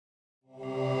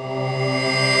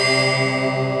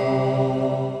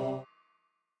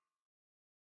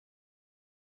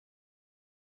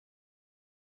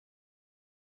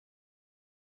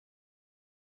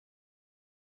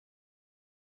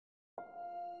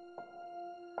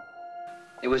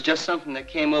It was just something that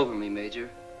came over me, Major.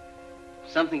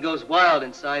 Something goes wild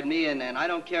inside me, and I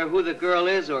don't care who the girl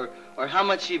is or how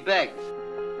much she begged.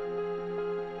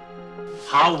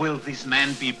 How will this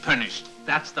man be punished?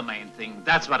 That's the main thing.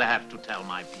 That's what I have to tell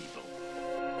my people.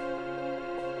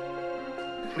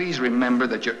 Please remember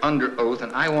that you're under oath,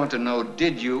 and I want to know,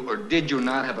 did you or did you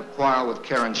not have a quarrel with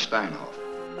Karen Steinhoff?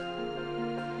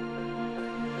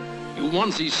 You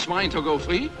want these swine to go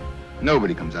free?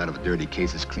 Nobody comes out of a dirty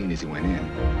case as clean as he went in.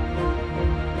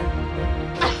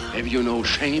 Have you no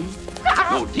shame?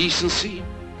 No decency?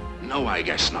 No, I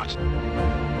guess not.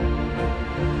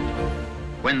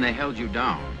 When they held you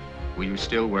down, were you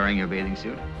still wearing your bathing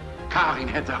suit? Karin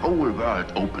had the whole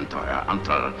world open to her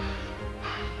until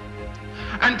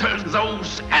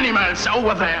those animals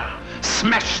over there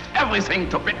smashed everything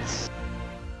to bits.